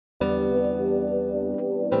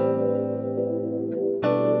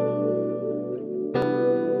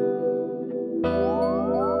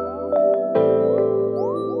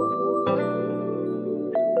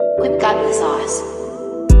vibes.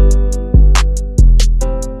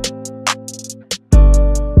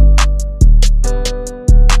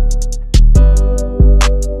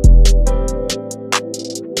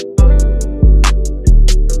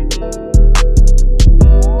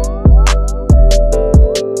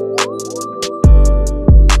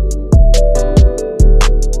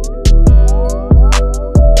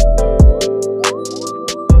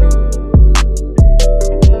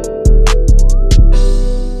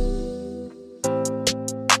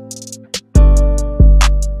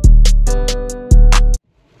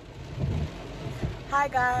 Hi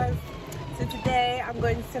guys, so today I'm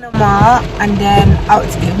going to cinema and then out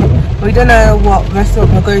to eat. We don't know what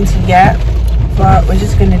restaurant we're going to yet, but we're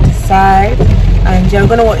just going to decide. And yeah, we're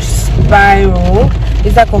going to watch Spiral.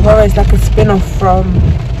 It's like a horror, it's like a spin-off from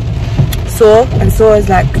Saw, and Saw is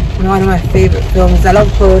like one of my favorite films. I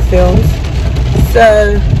love horror films.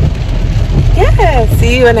 So yeah,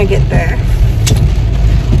 see you when I get there.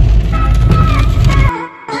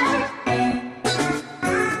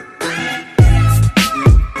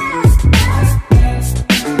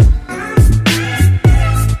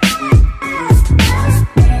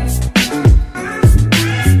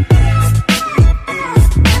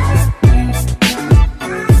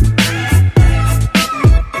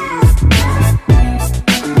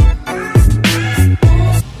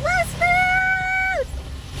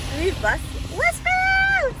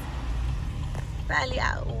 Westfield! Finally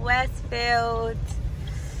at Westfield.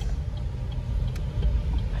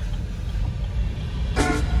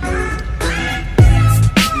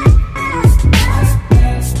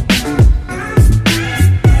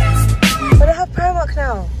 But they have Primark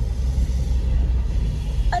now.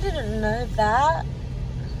 I didn't know that.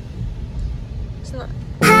 It's not.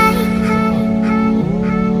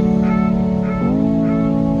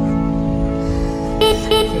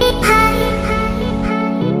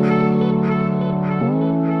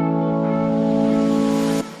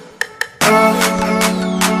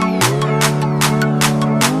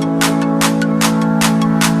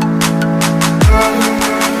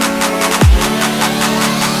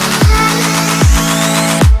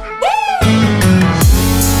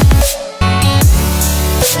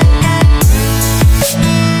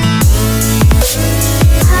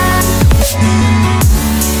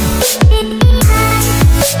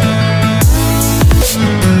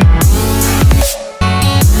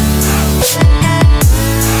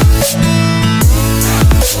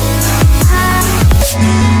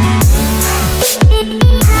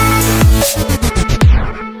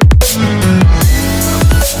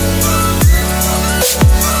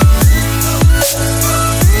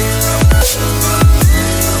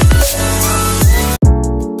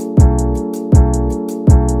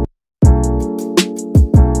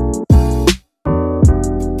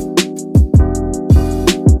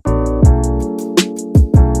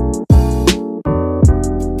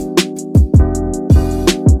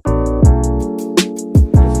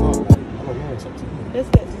 Let's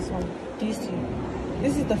get this one. These two.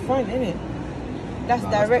 This is the front, isn't it? That's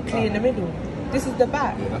directly in the middle. This is the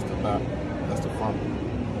back. Yeah, that's the back. That's the front.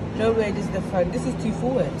 No way, this is the front. This is too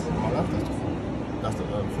forward. Oh, that's the front. That's the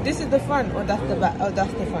front. This is the front or that's the back? Oh,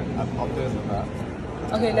 that's the front. Up there's the back.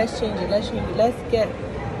 Okay, let's change it. Let's change it.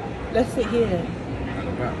 Let's sit here. At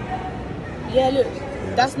the back. Yeah, look.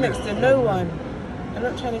 That's next to no one. I'm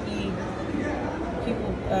not trying to be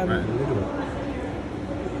people. Right in the middle.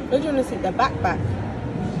 Don't you want to sit the back?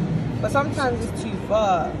 But sometimes it's too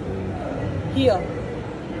far. Here.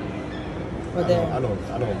 Or there. I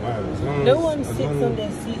don't mind. No one sits on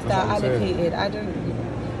their seats that are allocated.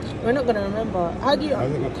 We're not gonna remember. How do you?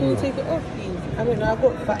 Can you take it off, please? I mean, I've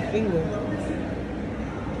got fat fingers.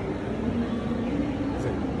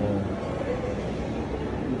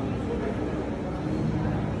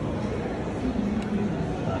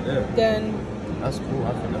 Then. That's cool.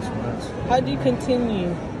 I think that's nice. How do you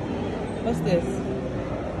continue? What's this?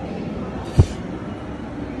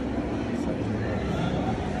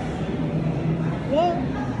 What?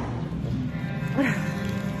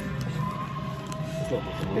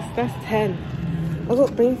 That's 10. I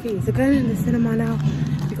got brain fees. We're going in the cinema now.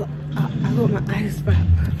 I got my eyes wrapped.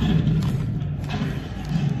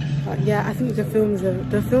 But yeah, I think the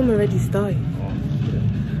film already started.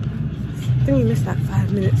 I think we missed like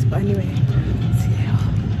 5 minutes, but anyway. See you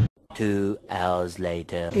later. 2 hours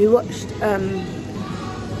later. We watched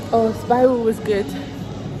oh, Spiral was good.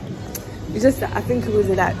 It's just that I think it was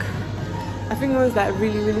like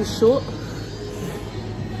really, really short.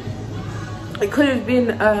 It could have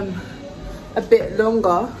been a bit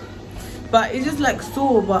longer, but it's just like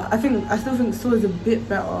Saw. But I still think Saw is a bit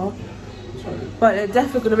better. But they're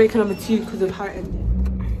definitely gonna make another 2 because of how it ended.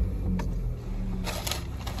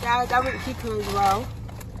 guys, I went Kiko as well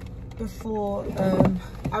before.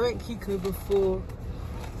 I went Kiko before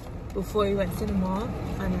we went cinema,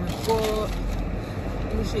 and I bought.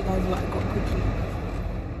 Let me show you guys what I got quickly.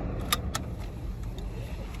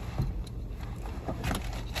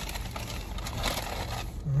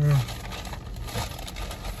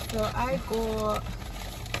 So I got.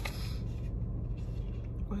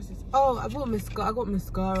 What's this? Oh, I got mascara for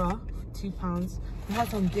 £2. I had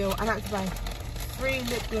some deal. I had to buy 3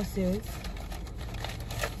 lip glosses.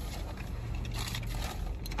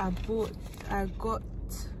 I got,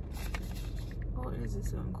 what is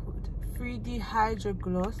this one called? 3D Hydro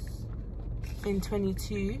Gloss in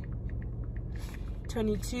 22,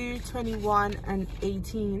 21 and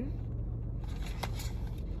 18.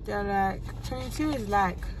 They're like, 22 is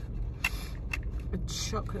like a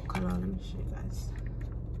chocolate color. Let me show you guys.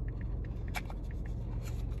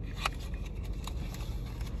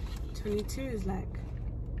 '22 is like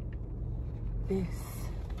this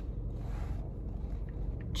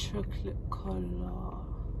chocolate color.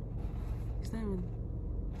 It's not even.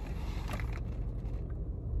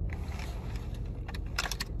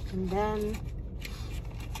 And then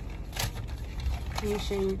let me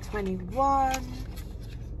show you 21.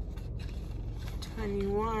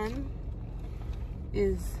 21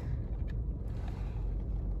 is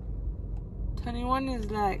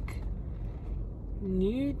like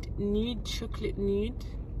nude chocolate nude,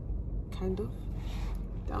 kind of.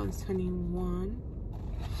 That one's 21.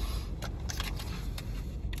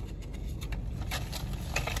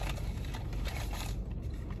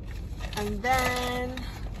 And then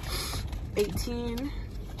 18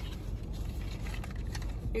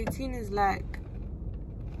 is like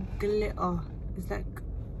glitter. It's like,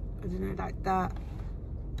 I don't know, like that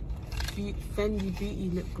Fendi Beauty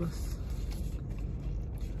lip gloss.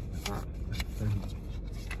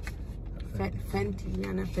 That Fenty,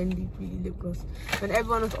 yeah, no, Fendi Beauty lip gloss. When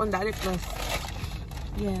everyone was on that lip gloss,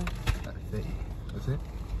 yeah. What's it?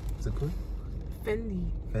 What's it called?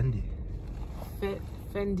 Fendi.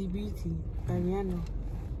 Fendi Beauty by Rihanna.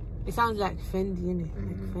 It sounds like Fendi, innit?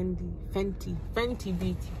 Like Fenty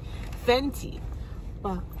Beauty, Fenty.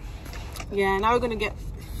 But yeah, now we're gonna get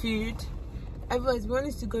food. We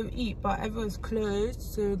wanted to go eat, but everyone's closed,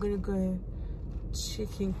 so we're gonna go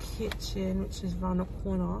Chicken Kitchen, which is around the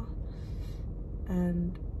corner.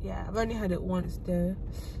 And yeah, I've only had it once though.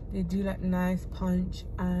 They do like nice punch,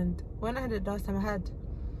 and when I had it last time, I had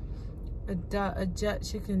a jerk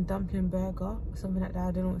chicken dumpling burger or something like that.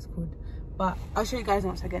 I don't know what it's called, but I'll show you guys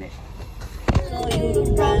once I get it.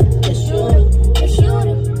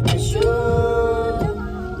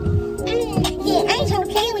 Yeah, I ain't tryna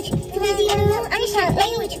play with you. Too busy in the room, I'm just tryna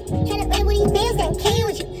lay with you. Tryna play with these bands that K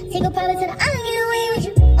with you. Take a pilot to the island, get away with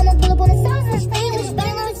you. I'ma pull up on the stars and stay with you.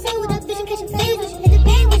 Better not say with that vision, catch and play with you. Hit the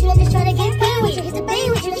bang with you, I'm just tryna get paid with you. Hit the bang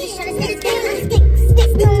with you, I'm just tryna stay with you.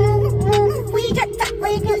 Sticks, don't move. We drop top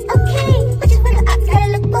where it feels okay. But just when the ops gotta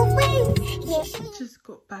look both ways. Yeah. Just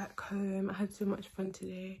got back home. I had so much fun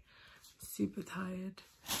today. Super tired.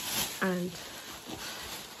 And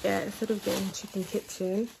yeah, instead of getting Chicken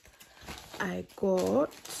Kitchen, I got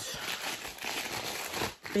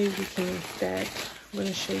Baby King instead. I'm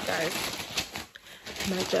gonna show you guys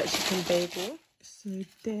my jerk chicken bagel. So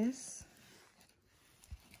this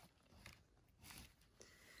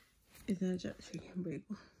is my jerk chicken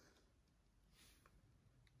bagel.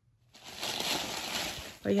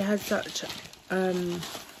 But yeah, I had such a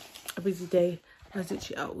busy day. I was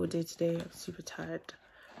literally out all day today. I'm super tired.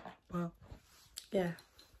 Well, yeah.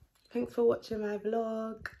 Thanks for watching my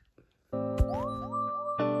vlog.